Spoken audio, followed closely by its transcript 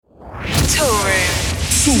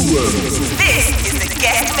Toolroom. This is the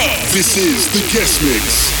guest mix. This is the guest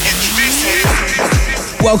mix.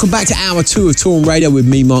 Welcome back to Hour 2 of Toolroom Radio with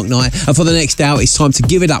me, Mark Knight. And for the next hour, it's time to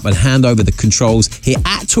give it up and hand over the controls here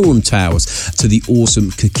at Toolroom Towers to the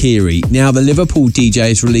awesome Kokiri. Now, the Liverpool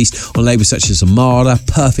DJ is released on labels such as Armada,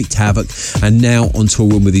 Perfect Havoc, and now on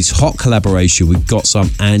Toolroom with his hot collaboration with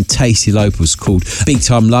GotSome and Tasty Lopez called Big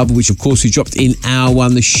Time Love, which of course we dropped in Hour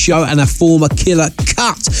 1, the show, and a former killer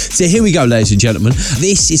cut. So here we go, ladies and gentlemen.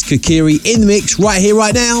 This is Kokiri in the mix right here,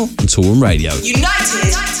 right now on Toolroom Radio. United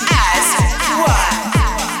as one.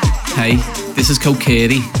 Hey, this is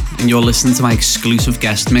Kokiri, and you're listening to my exclusive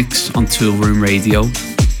guest mix on Toolroom Radio.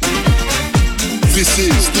 This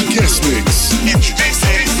is the guest mix.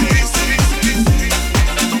 Introducing.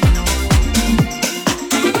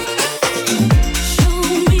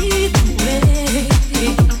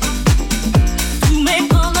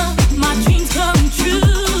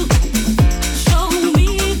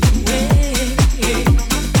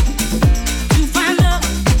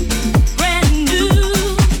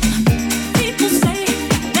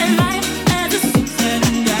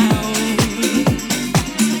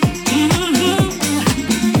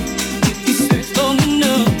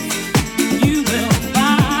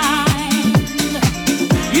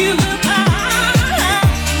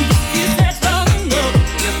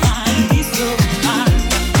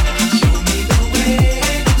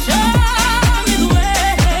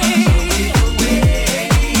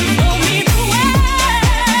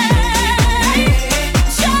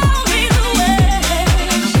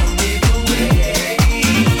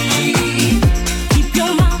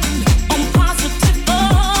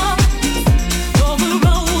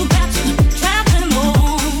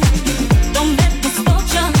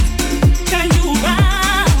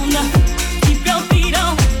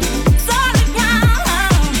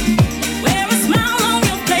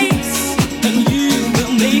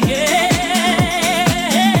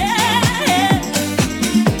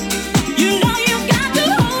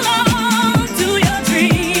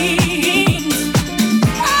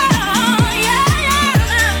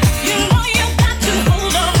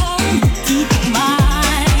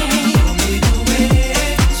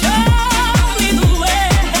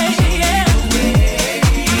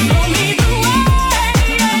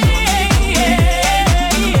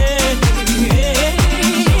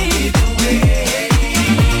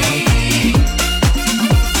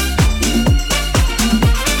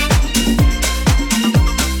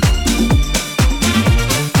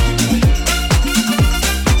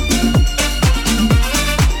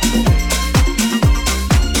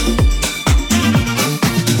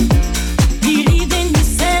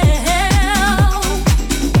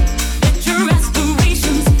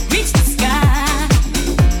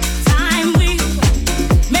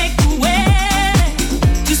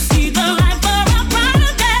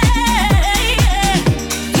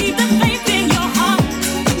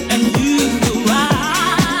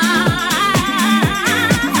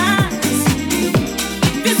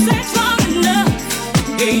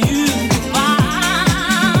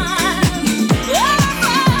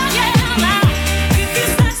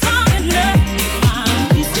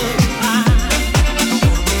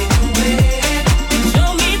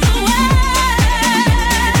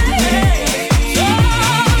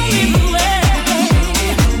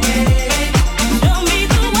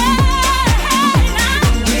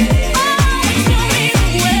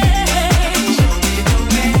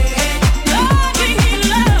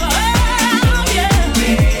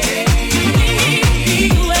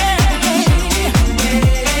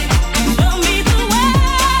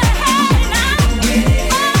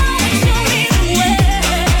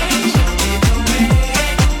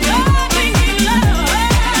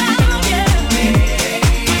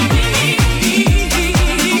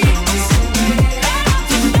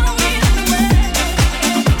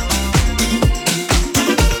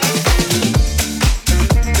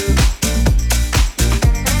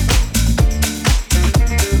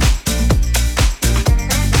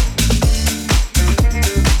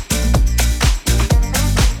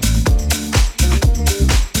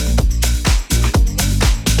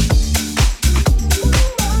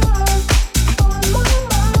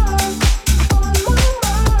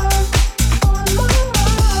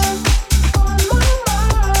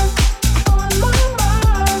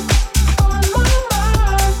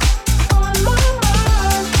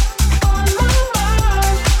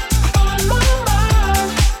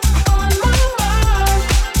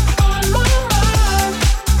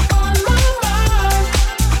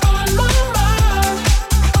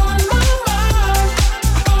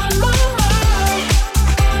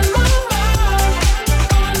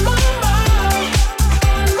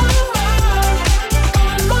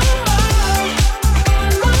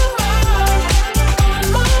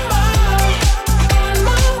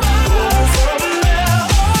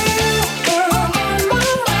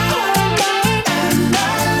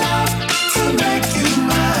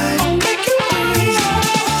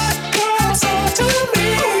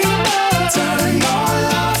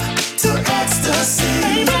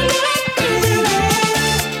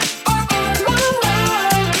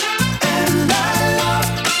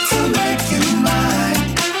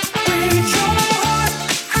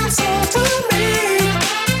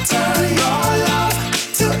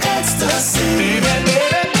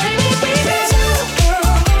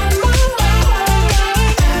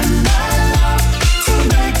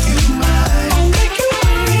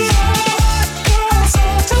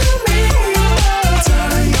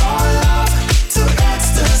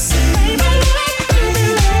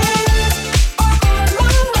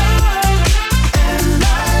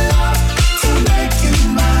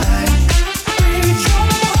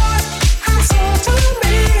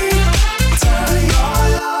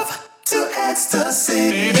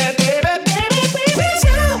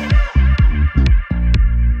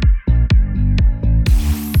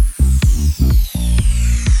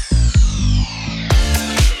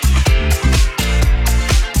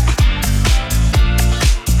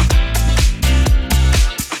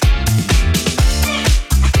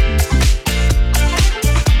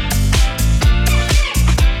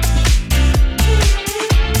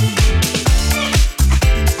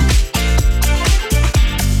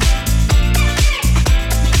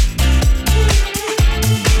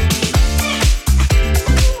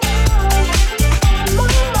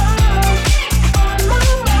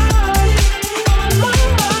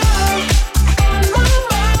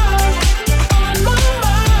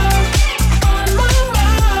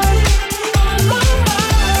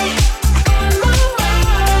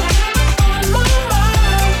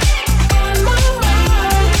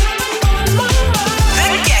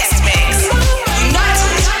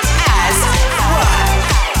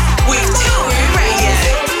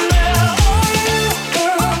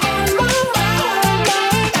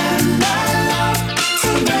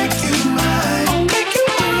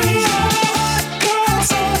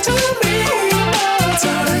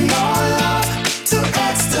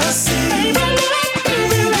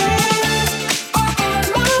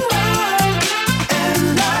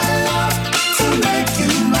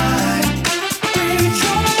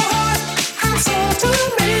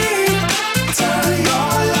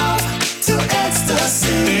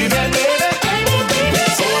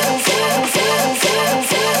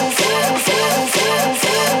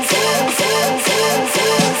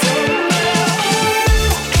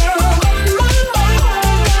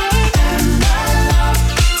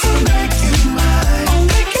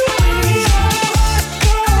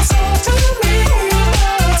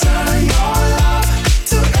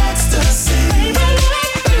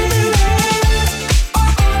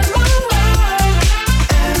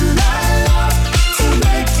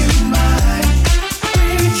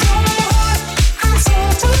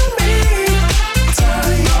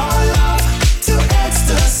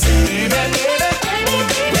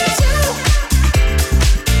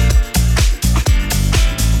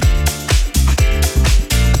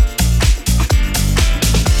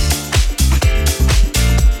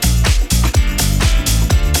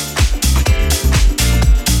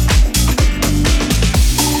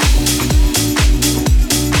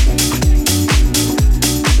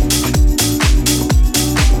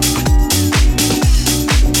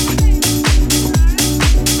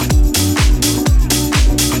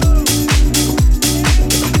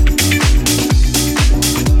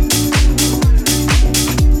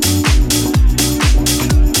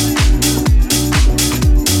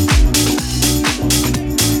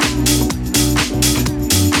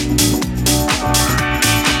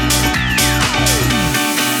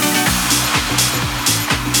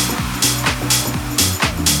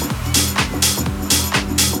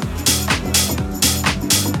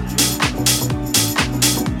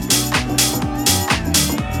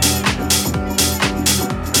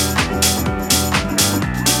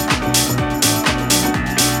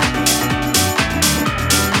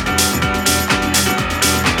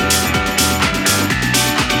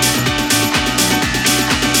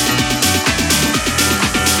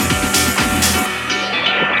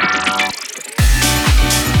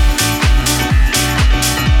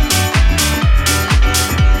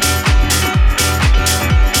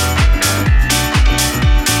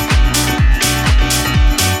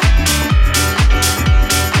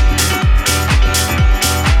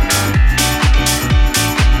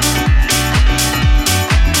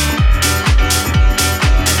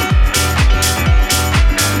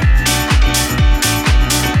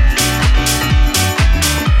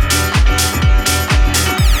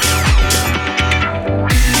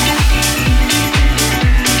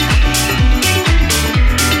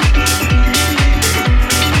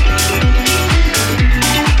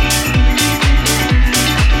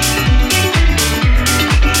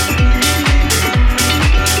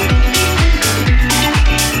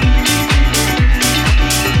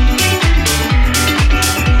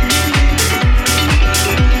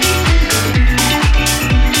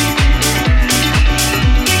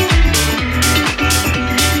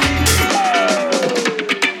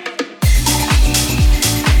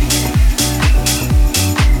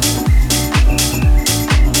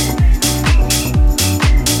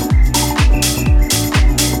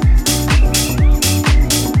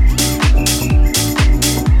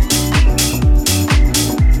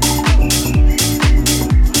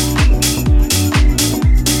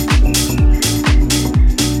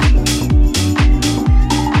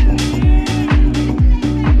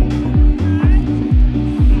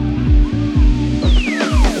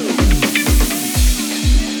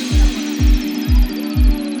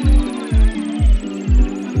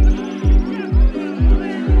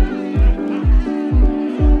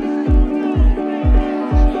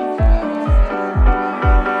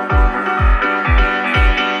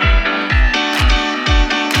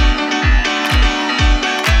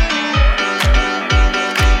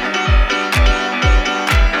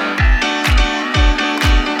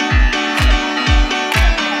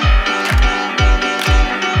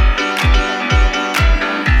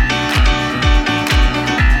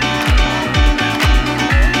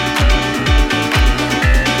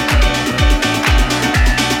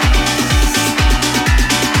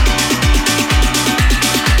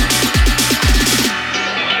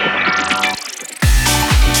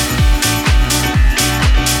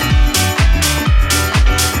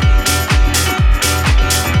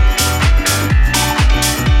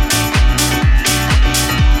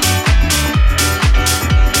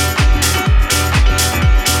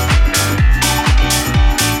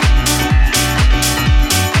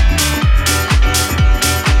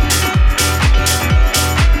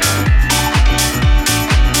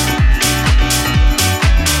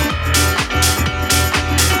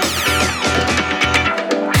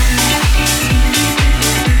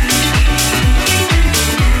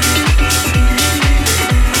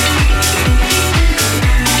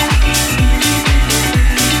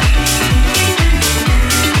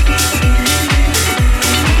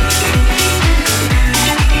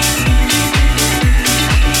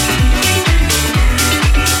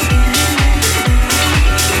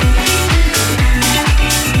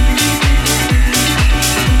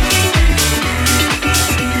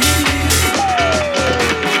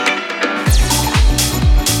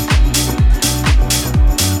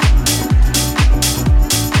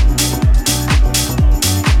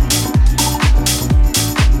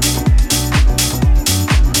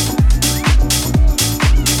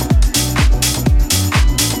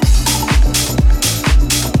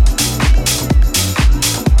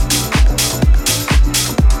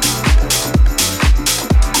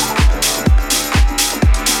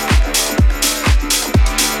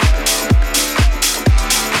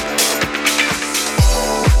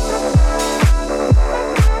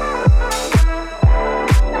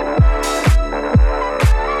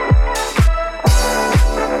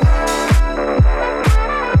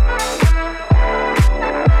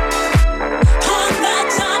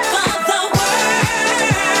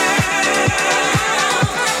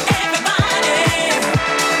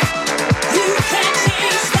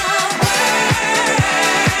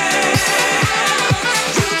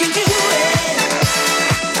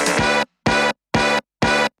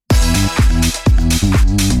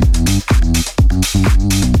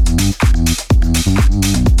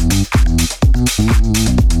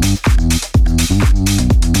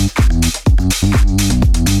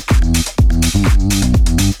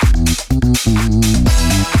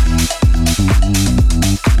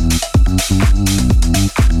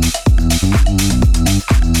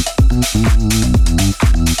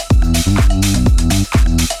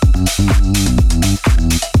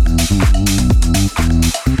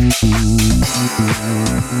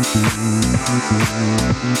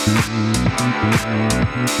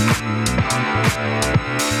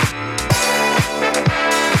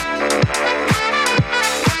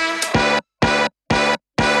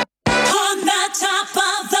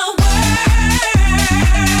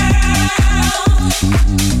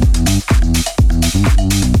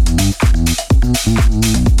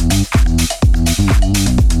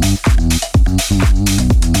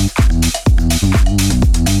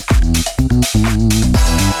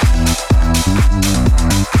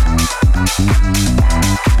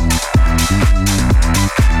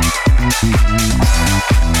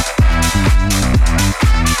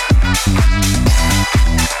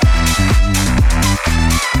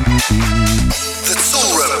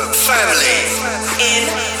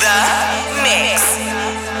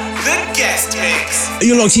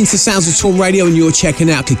 You're locked into Sounds of Toolroom Radio and you're checking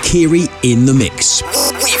out Kokiri in the mix.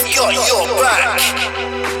 We've got your back.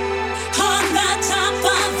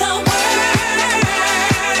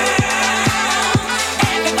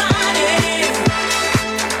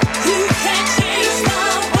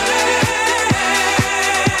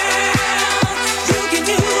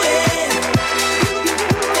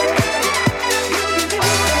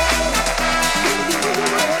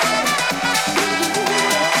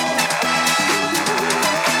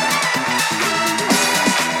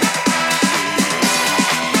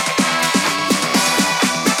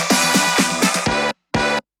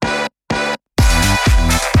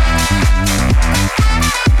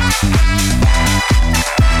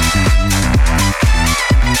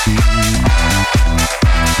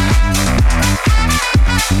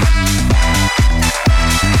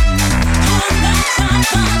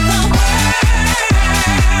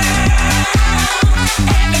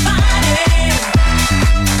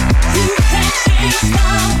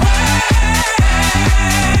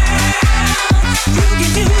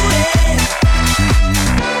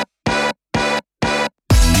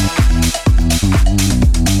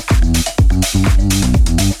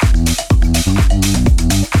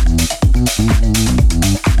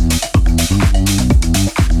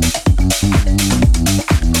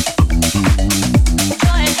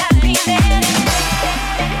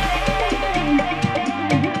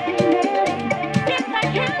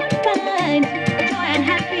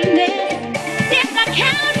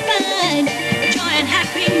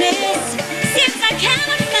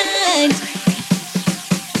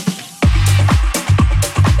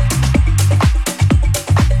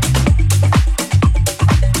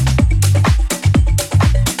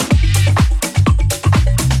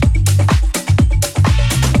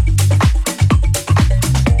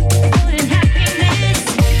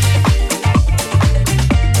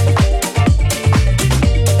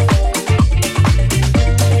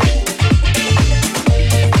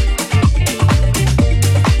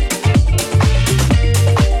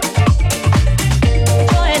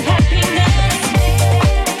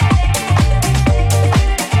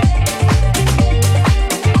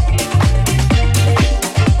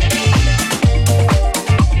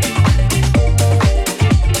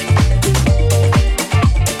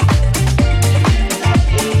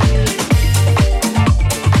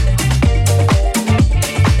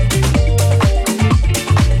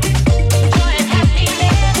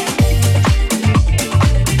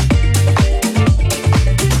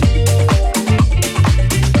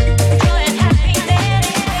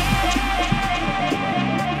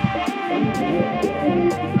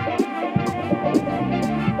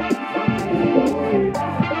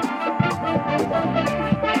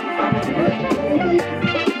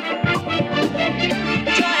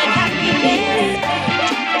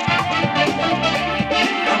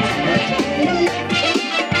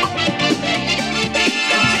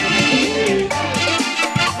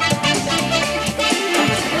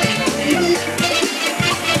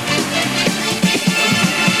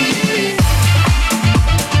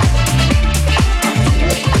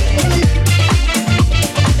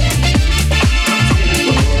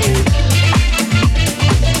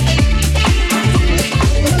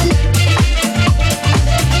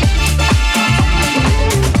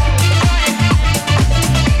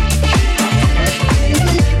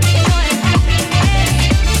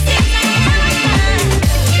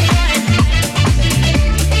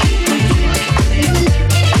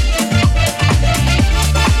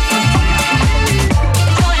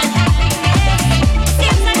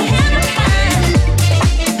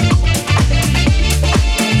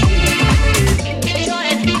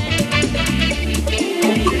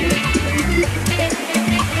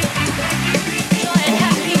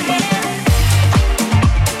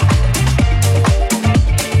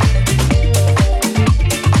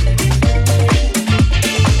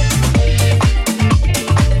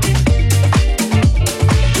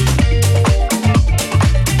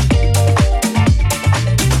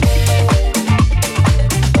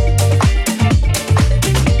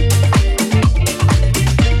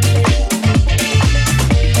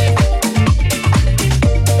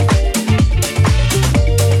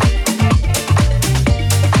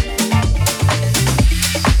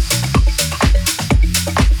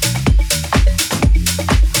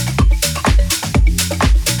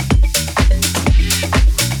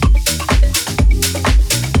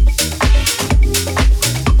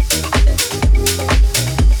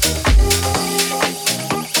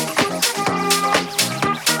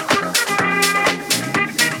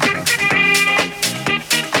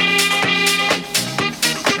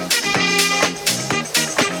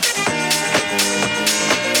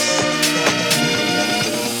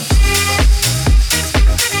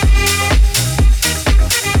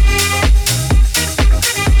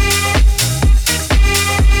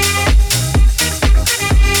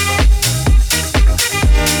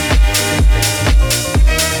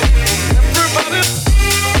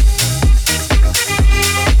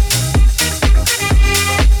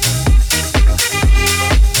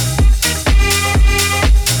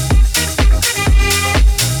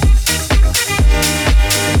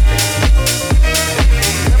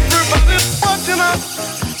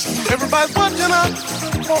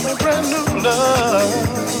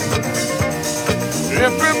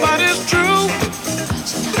 Everybody's true.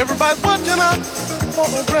 Everybody's watching out for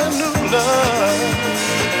a brand new love.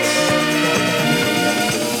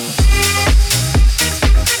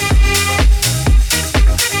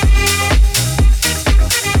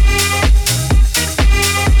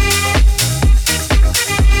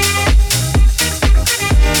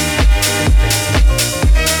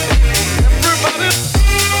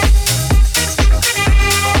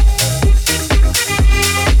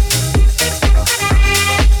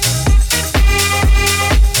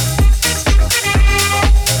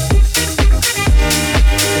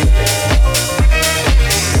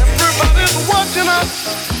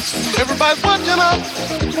 Everybody's watching out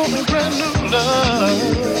for a brand new love.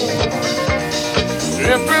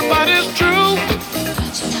 Everybody's true.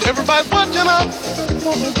 Everybody's watching out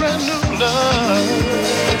for a brand new love.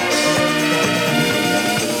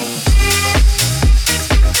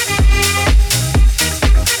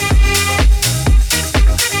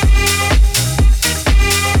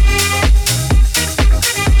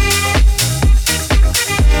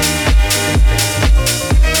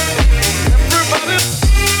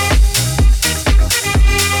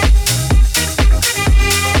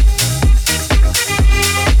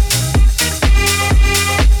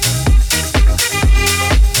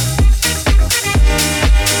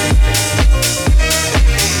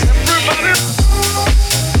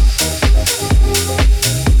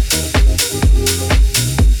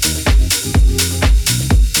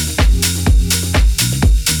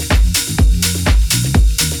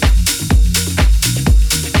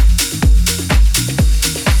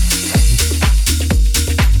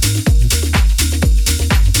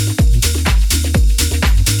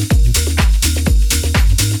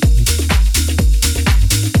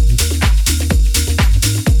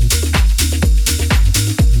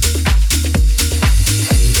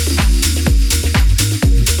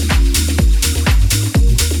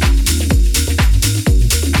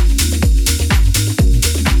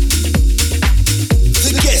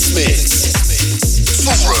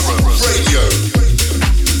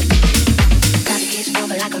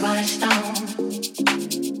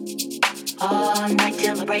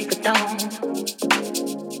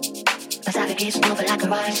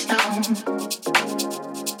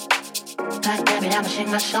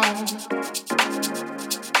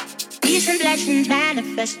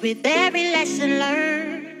 With every lesson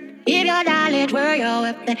learned, if your knowledge were your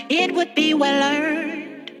weapon, it would be well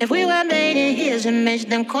earned. If we were made in His image,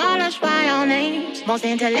 then call us by our names. Most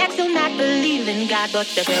intellects do not believe in God, but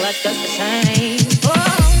they feel us just the same.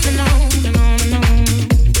 Oh, no, no, no, no, no.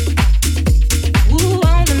 Ooh,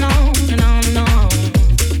 oh, no, no, no, no, no.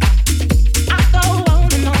 I go, oh,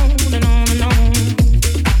 no, no, no, no, no.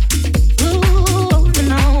 Ooh, oh,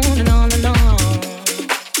 no, no, no, no, no.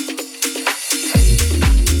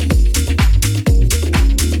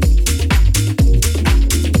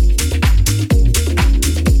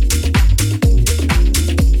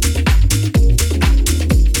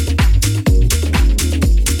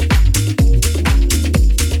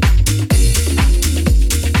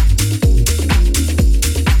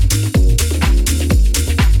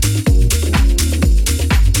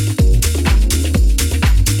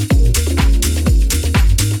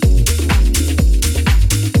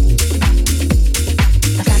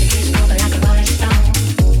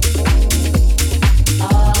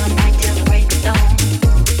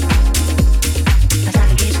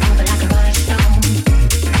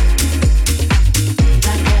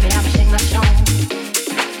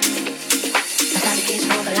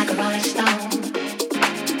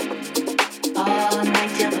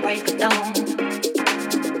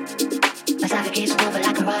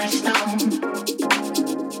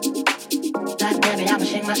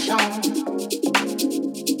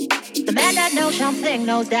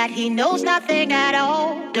 That he knows nothing at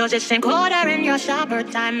all. Does it seem colder in your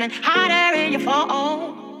summertime and hotter in your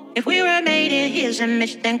fall? If we were made in His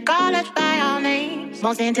image, then call us by our names.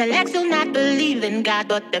 Most intellects do not believe in God,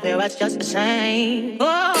 but they feel us just the same.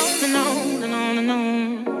 Oh, no, no, no, no,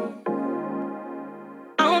 no.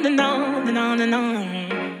 Oh, no, no, no, no, no.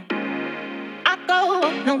 I go,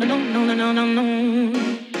 no, no, no, no, no, no, no.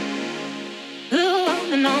 Oh,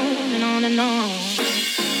 no, no, no, no, no.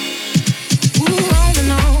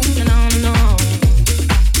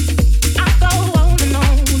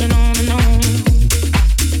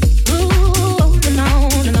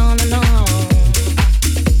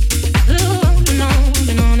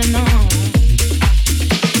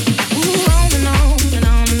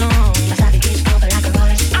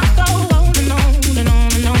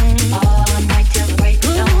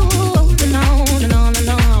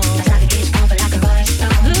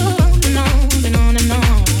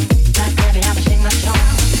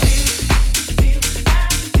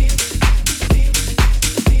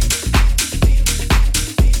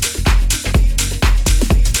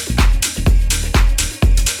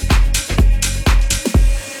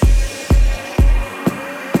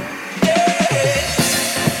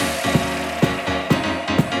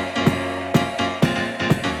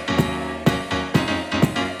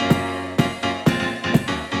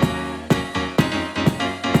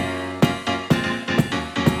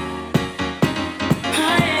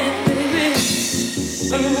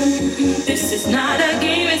 This is not a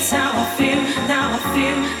game, it's how I feel. Now I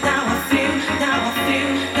feel, now I feel, now I feel,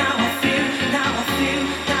 now I feel, now I feel,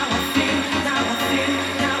 now I feel, now I feel,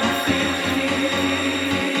 now I feel.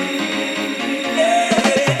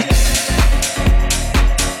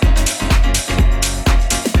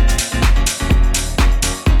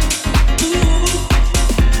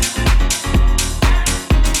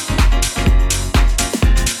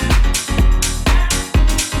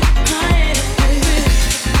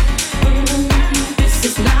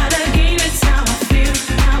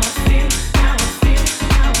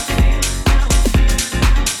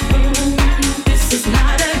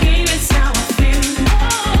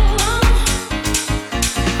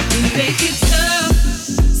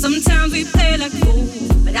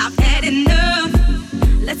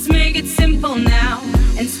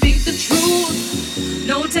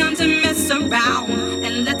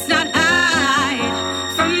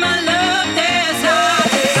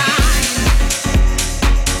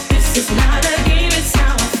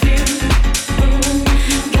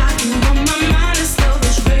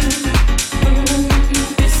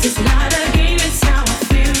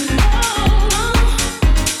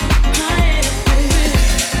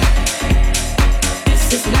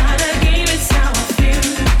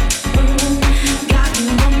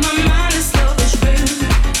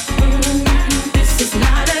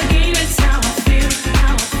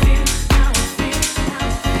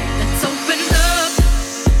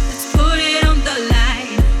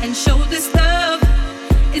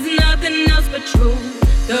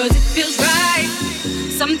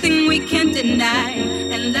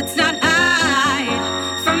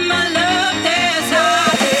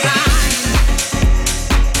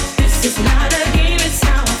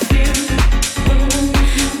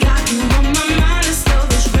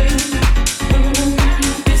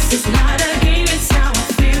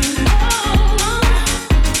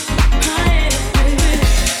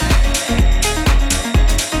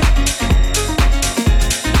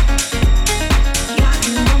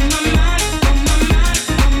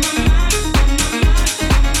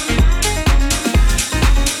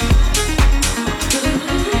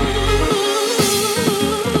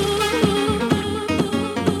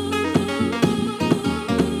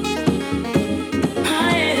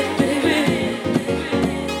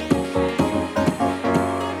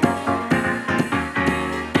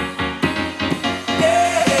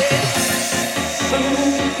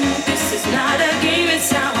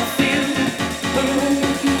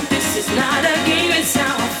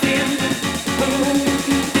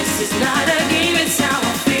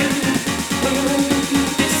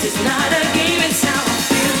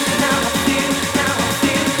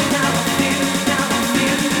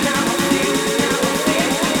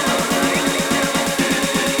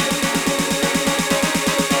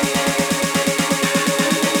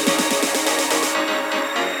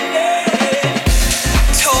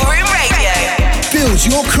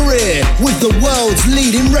 Your career with the world's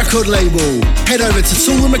leading record label. Head over to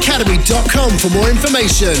toolroomacademy.com for more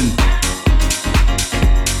information.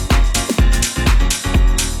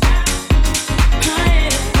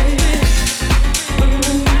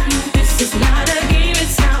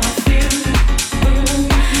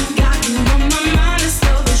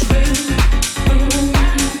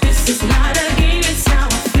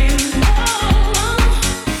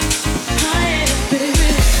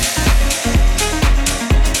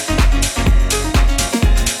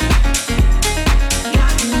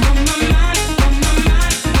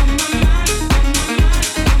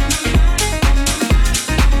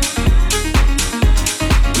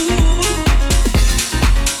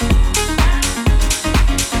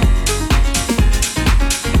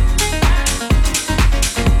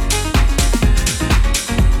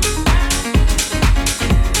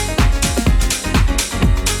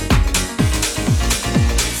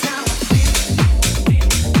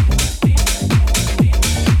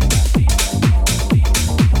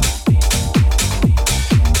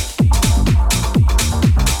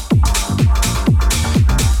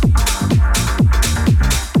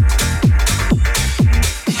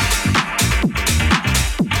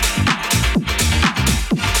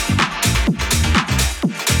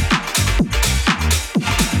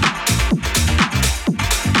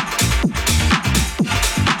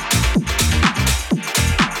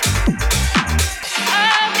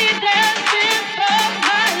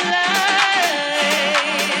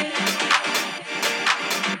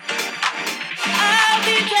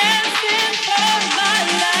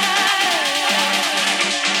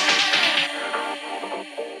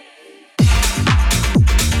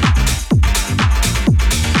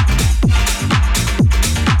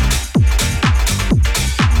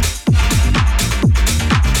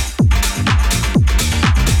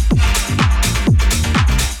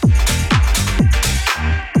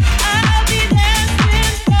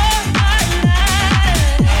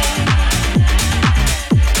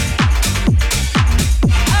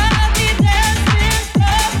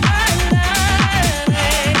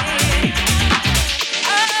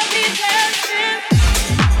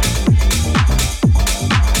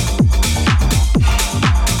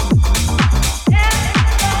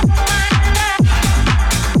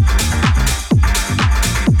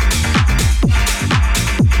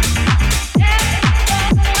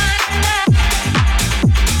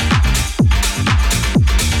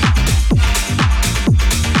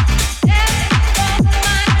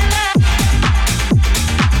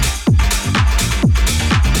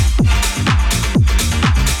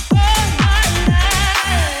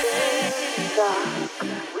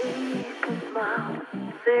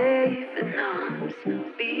 safe in arms.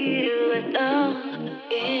 Feel it down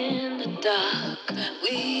in the dark.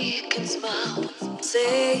 We can smile.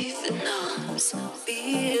 Safe in arms.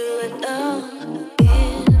 Feel it down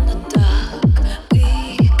in the dark. We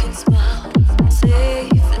can smile.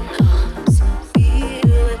 Safe in arms.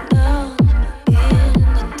 Feel it down in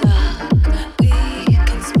the dark. We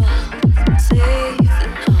can smile. Safe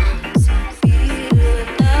in arms. Feel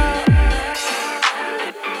it down.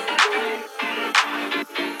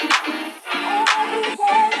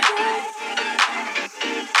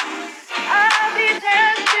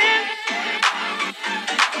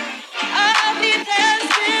 I'll be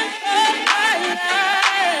dancing for my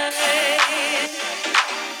life.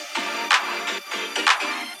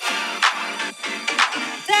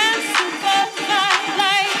 Dancing for my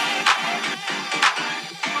life.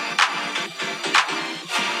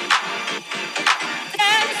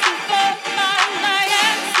 Dancing for my life.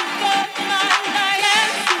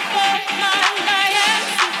 Dancing for my life.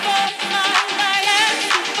 Dancing for my life.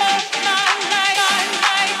 Dancing for my life.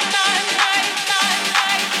 Dancing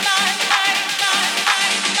for my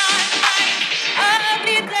life. I'll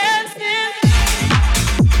be dancing.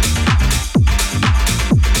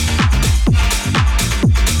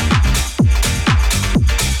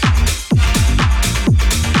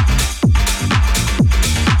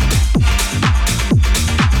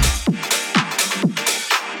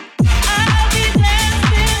 I'll be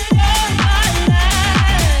dancing for my life.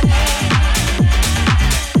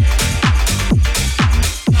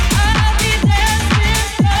 I'll be dancing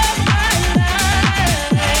for my life.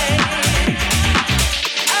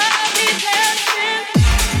 I'll be dancing.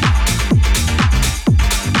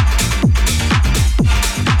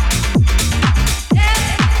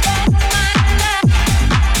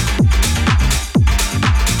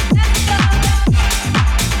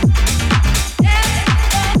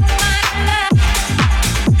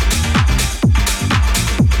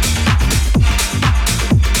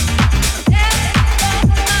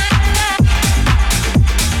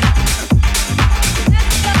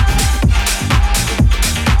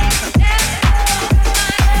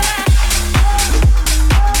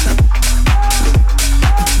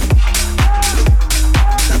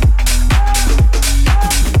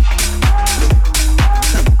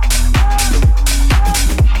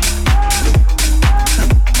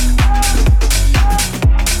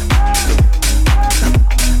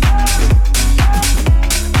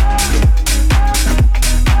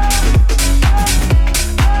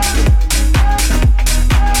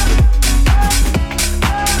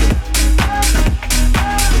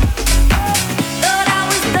 Thought I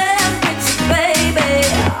was there with you, baby,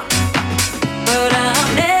 but I'm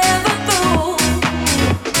never through.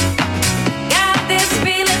 Got this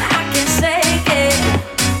feeling I can't shake it.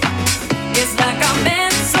 It's like I'm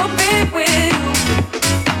meant to be with you.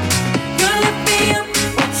 You lift me up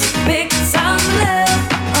with your big time love.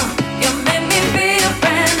 You make me feel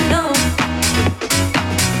brand new.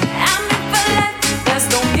 And if I let there's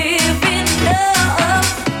no giving up.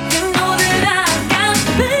 You know that I got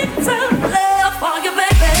big time love for you,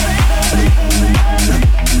 baby.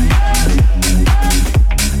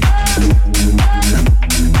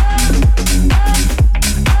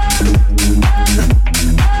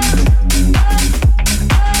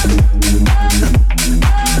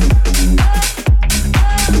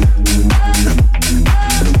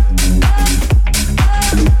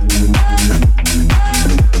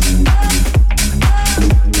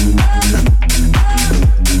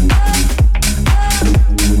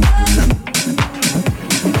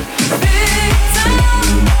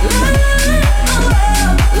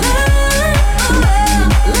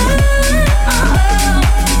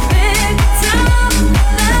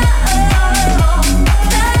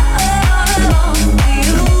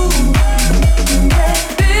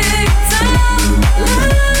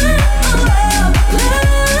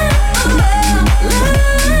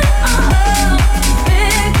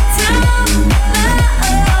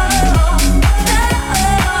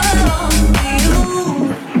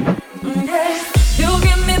 You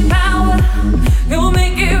give me power, you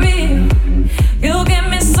make it real. You give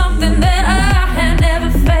me something that I had never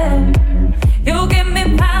felt. You give me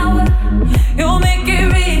power, you make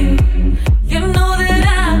it real. You know that I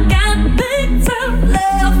got big time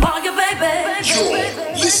love for you, baby. You're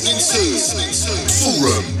listening to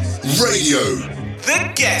Toolroom Radio.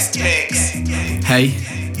 The guest mix. Hey,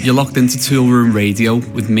 you're locked into Toolroom Radio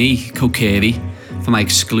with me, Kokiri, for my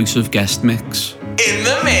exclusive guest mix. In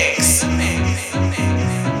the mix.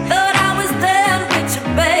 Thought I was there with you,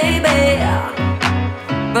 baby,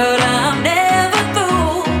 but I'm never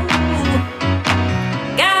through.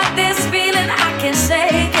 Got this feeling I can't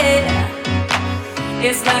shake it.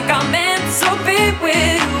 It's like I'm meant to be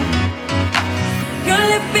with you. You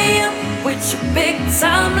lift me up with your big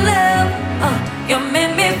time love. You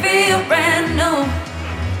make me feel brand new.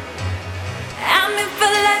 I'm in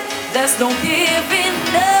for life, there's no giving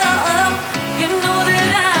up. You know that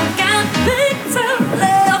I've got big time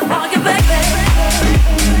love for you, baby.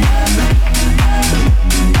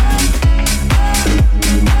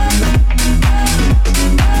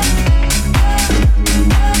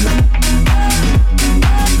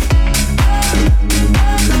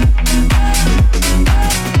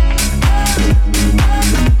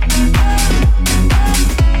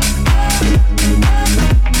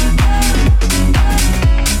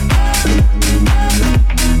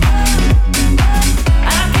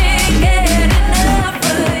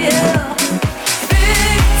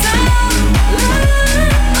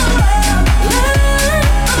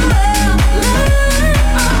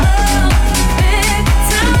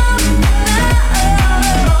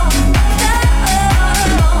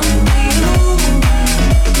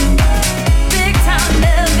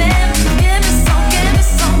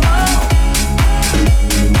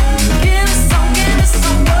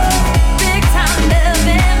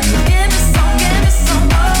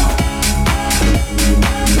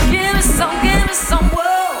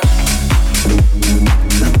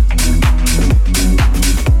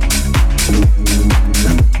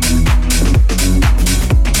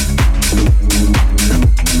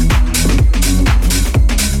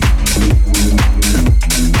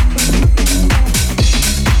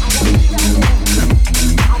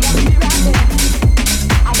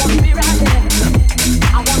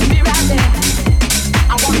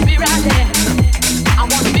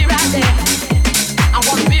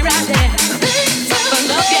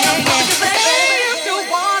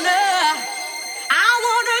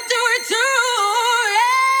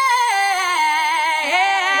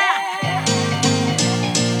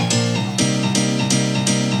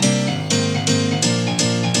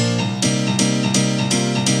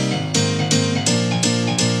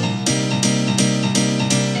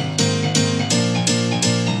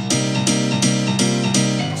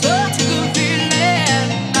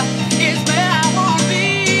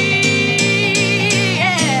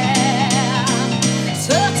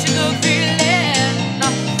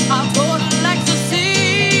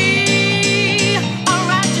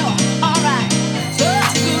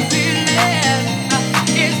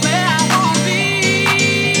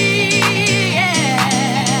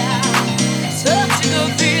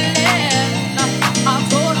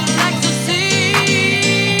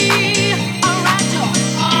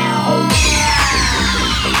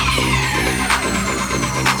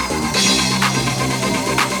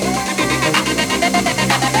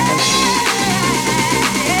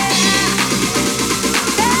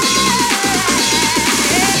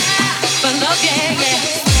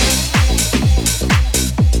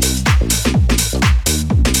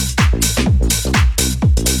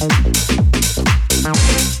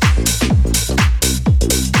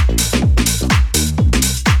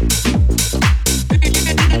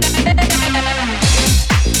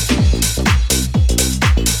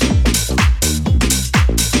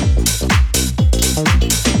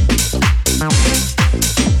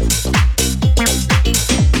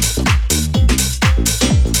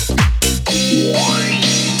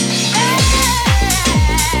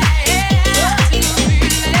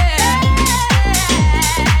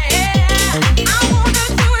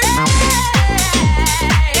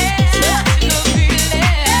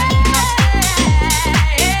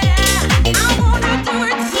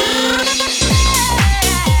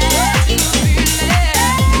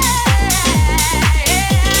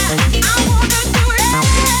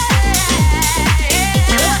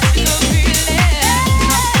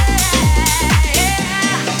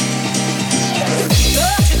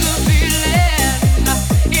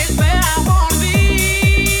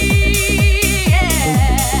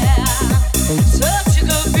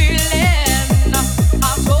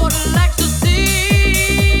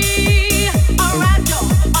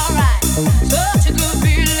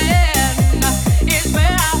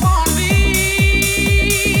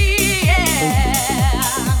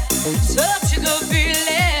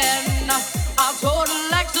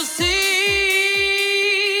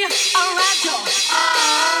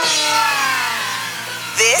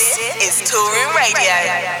 Toolroom Radio.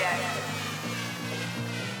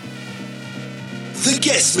 The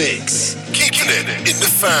Guest Mix. Keeping it in the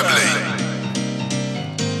family.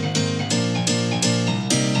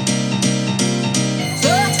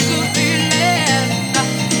 Such a good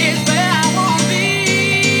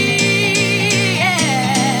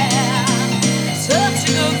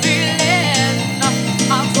feeling,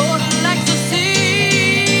 I told her like to see.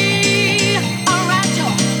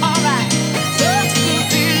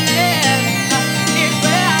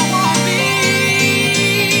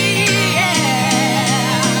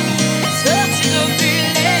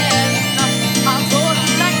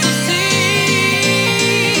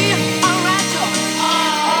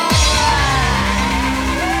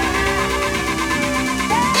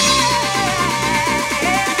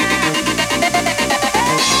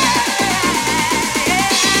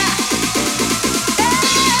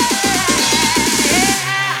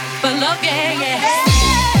 love, yeah, yeah.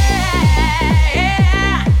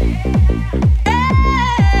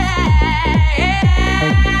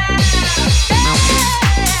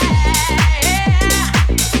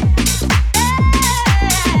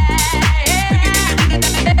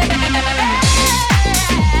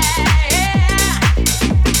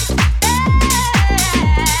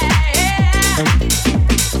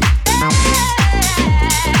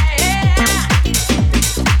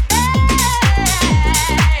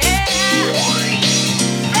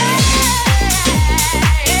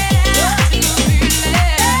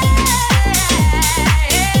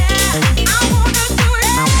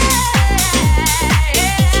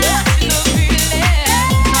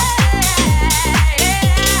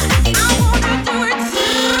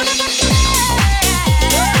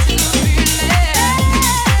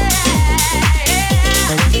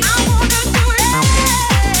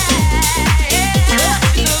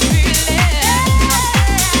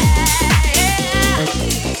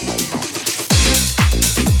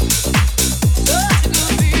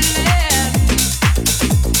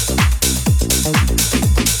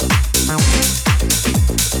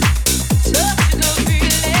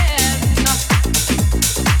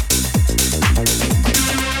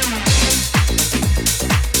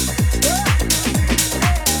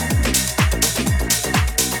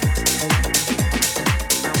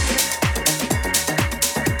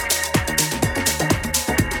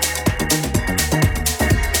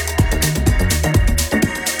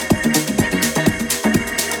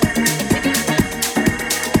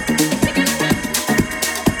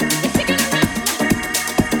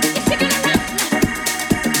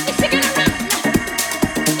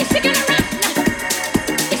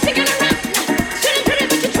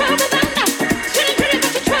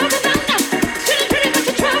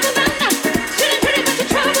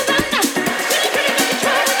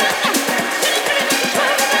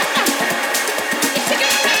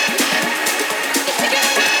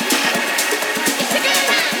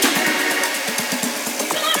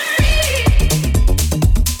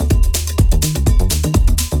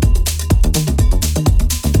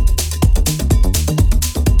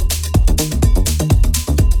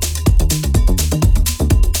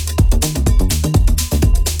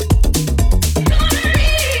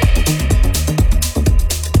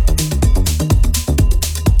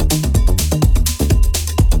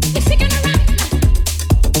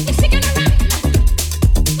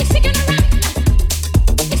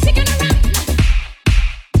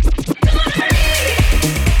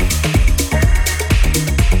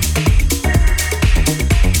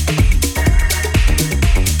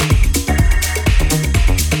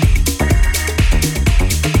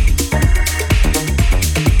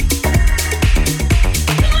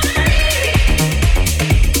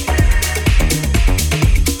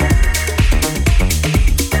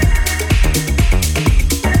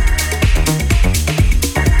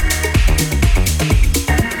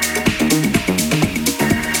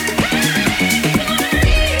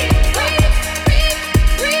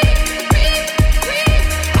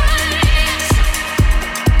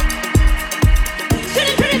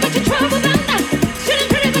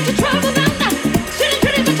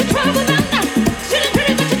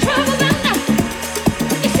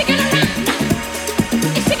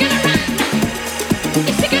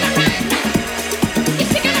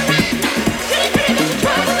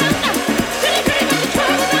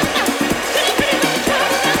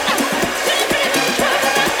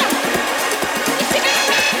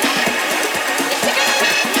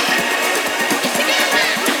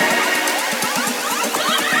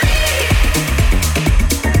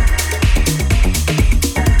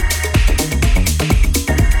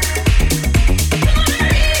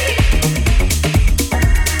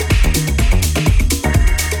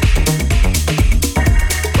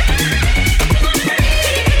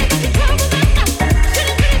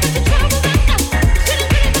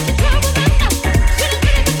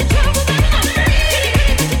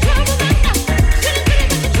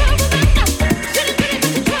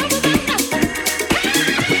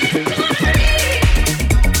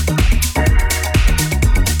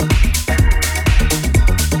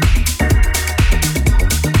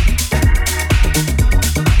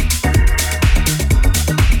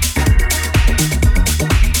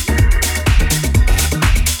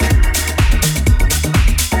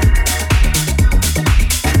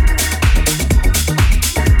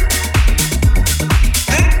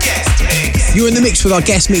 You're in the mix with our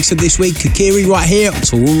guest mixer this week, Kokiri, right here on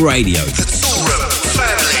Toolroom Radio.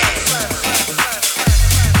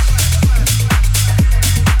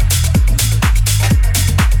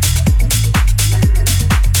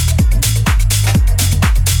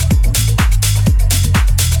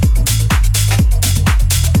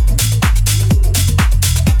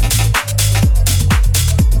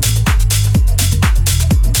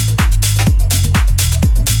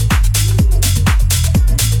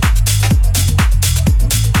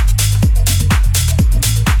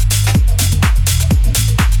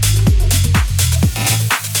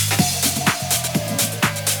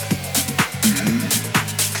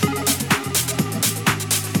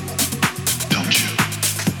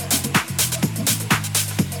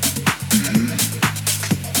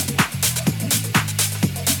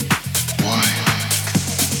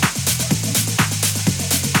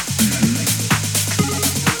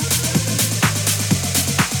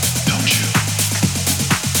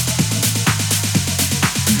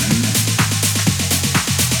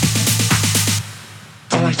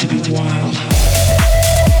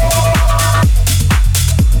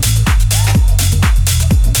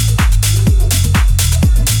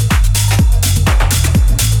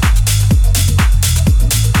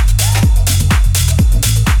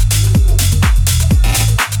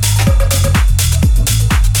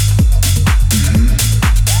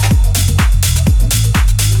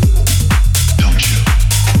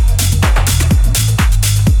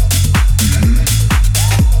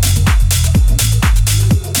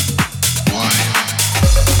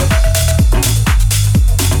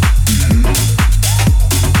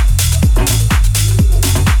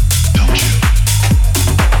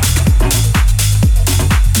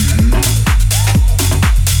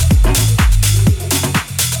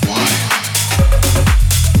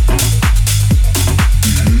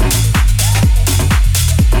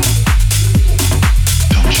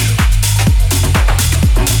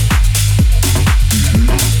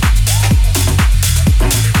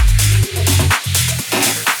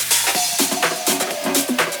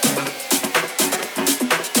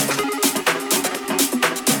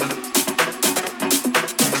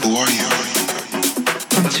 are you?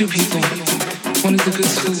 I'm two people. One is the good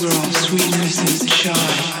schoolgirl, sweet, innocent, shy,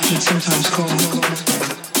 and sometimes cold.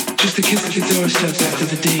 Just a kiss at the doorstep after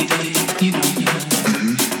the date, you know.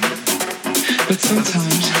 Mm-hmm. But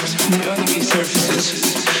sometimes the other me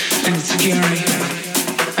surfaces, and it's scary.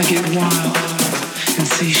 I get wild,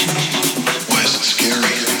 insatiable. Why is it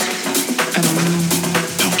scary? I don't know.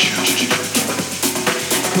 Don't judge.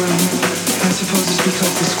 Well, I suppose it's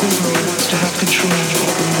because the schoolgirl wants to have control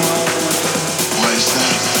over the wild one. Why is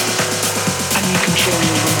that? I need control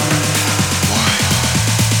over my life. Why?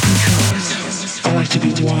 Because I like to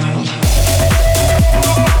be wild.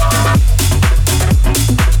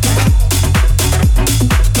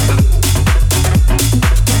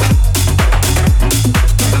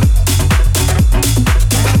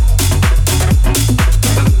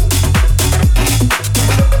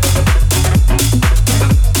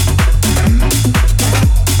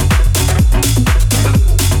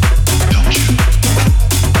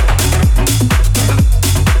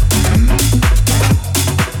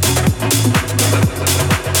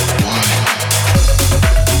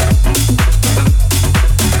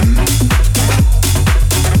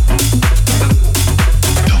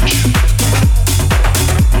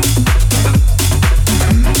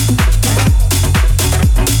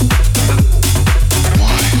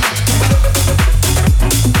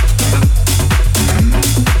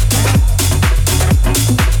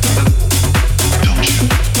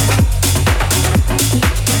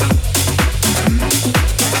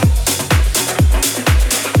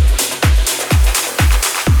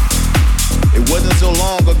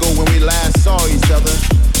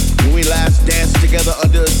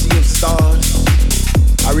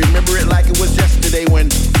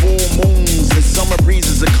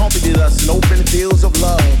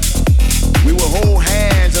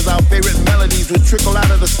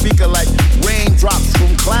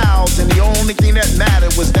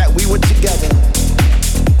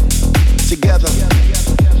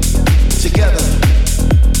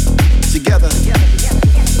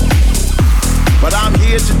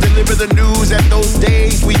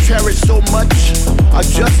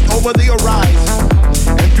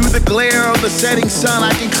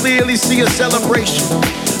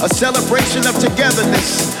 A celebration of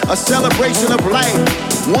togetherness, a celebration of life.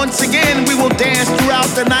 Once again, we will dance throughout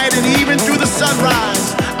the night and even through the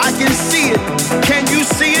sunrise. I can see it. Can you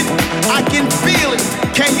see it? I can feel it.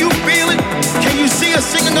 Can you feel it? Can you see us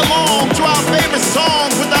singing along to our favorite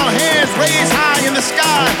songs with our hands raised high in the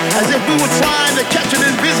sky as if we were trying to catch an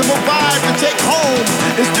invisible vibe to take home?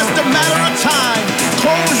 It's just a matter of time.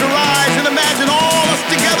 Close your eyes and imagine all us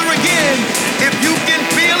together again. If you can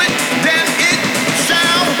feel it, then it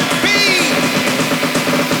shall be.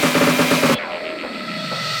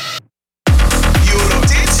 You're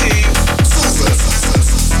locked into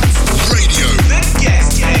Radio. The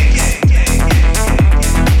Guest Mix.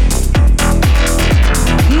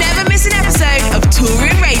 Never miss an episode of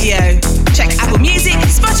Toolroom Radio. Check Apple Music,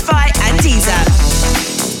 Spotify, and Deezer.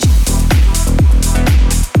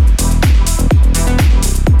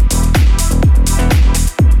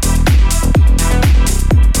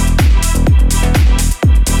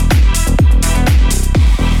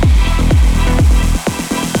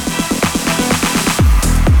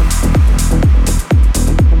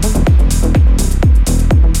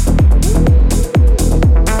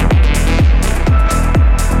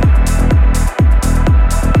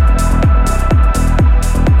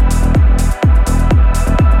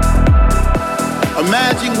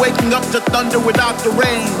 Waking up to thunder without the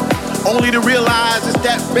rain, only to realize it's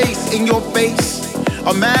that bass in your face.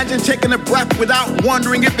 Imagine taking a breath without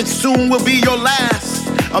wondering if it soon will be your last.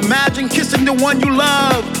 Imagine kissing the one you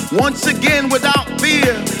love once again without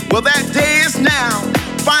fear. Well, that day is now.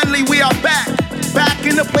 Finally, we are back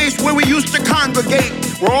in the place where we used to congregate.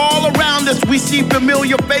 Where all around us we see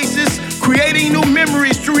familiar faces, creating new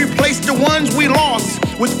memories to replace the ones we lost.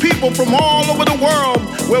 With people from all over the world,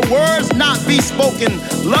 where words not be spoken.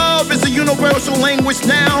 Love is a universal language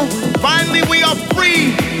now. Finally we are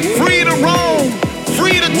free, free to roam,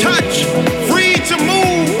 free to touch, free to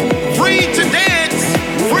move, free to dance,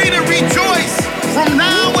 free to rejoice. From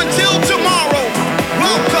now until tomorrow,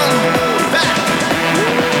 welcome back.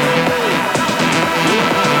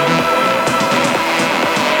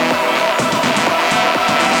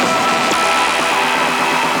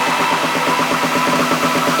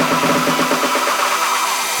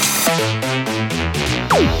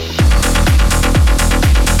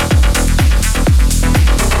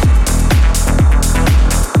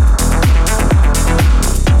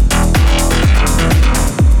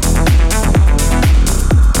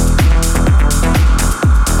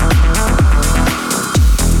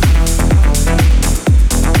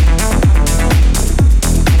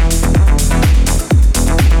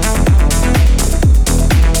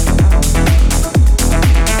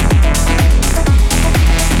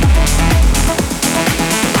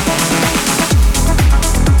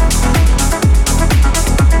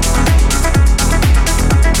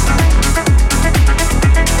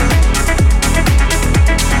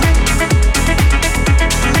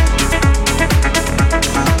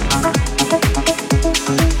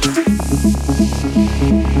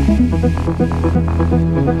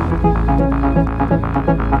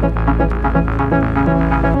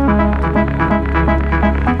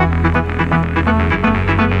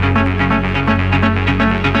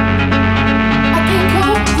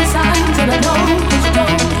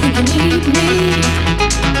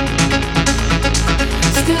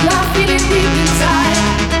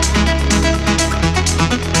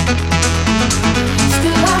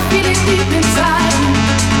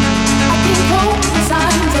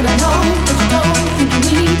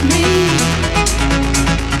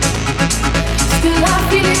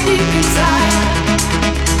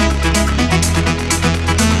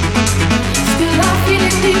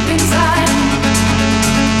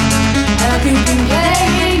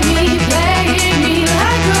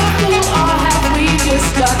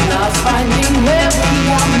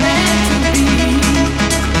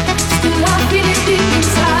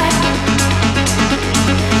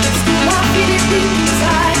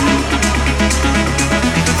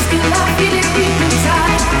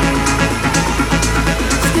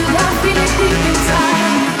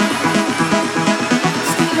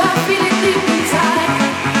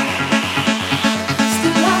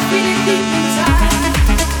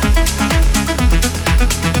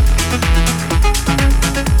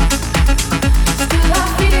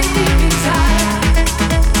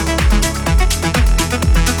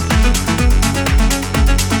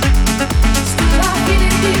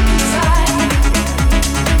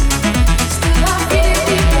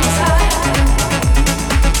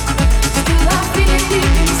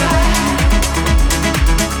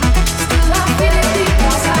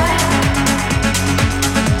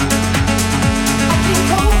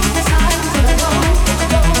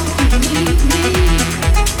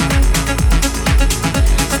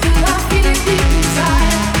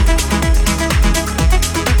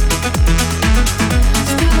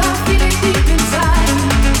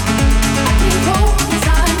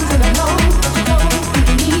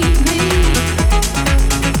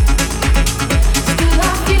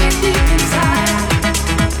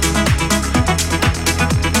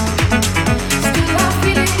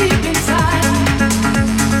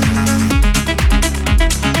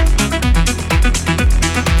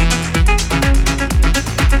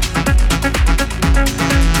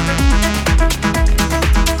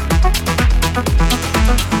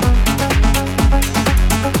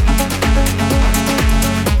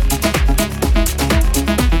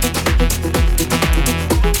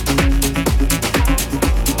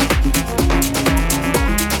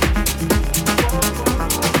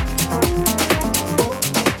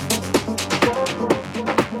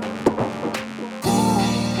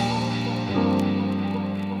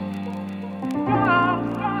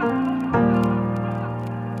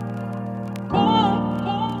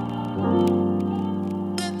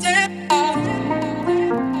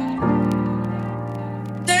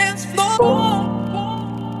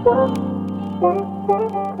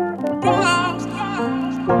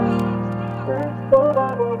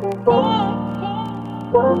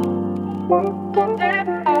 Yeah.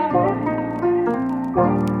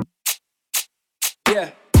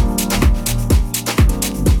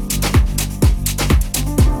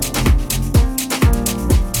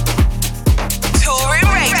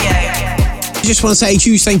 I just want to say a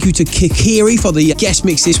huge thank you to Kokiri for the guest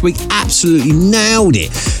mix this week. Absolutely nailed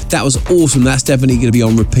it. That was awesome. That's definitely going to be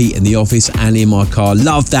on repeat in the office and in my car.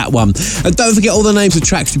 Love that one. And don't forget all the names of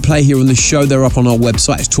tracks we play here on the show. They're up on our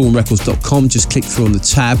website. It's toolroomrecords.com. Just click through on the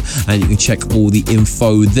tab and you can check all the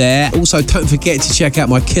info there. Also, don't forget to check out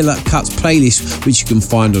my Killer Cuts playlist, which you can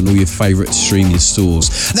find on all your favourite streaming stores.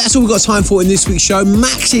 That's all we've got time for in this week's show.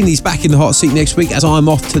 Maxine is back in the hot seat next week as I'm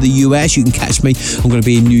off to the US. You can catch me. I'm going to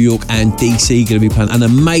be in New York and DC. Going to be playing an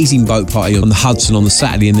amazing boat party on the Hudson on the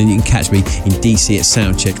Saturday, and then you can catch me in DC at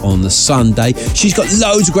Soundcheck on the Sunday. She's got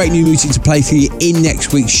loads of great new music to play for you in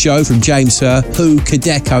next week's show from James Sir, Who,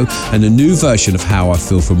 Kadeko, and a new version of How I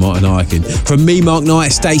Feel from Martin Ikin. From me, Mark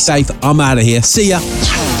Knight, stay safe. I'm out of here. See ya.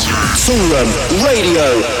 Toolroom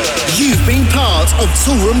Radio. You've been part of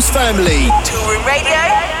Toolroom's family. Toolroom Radio,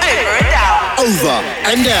 over and out. Over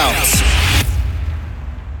and out.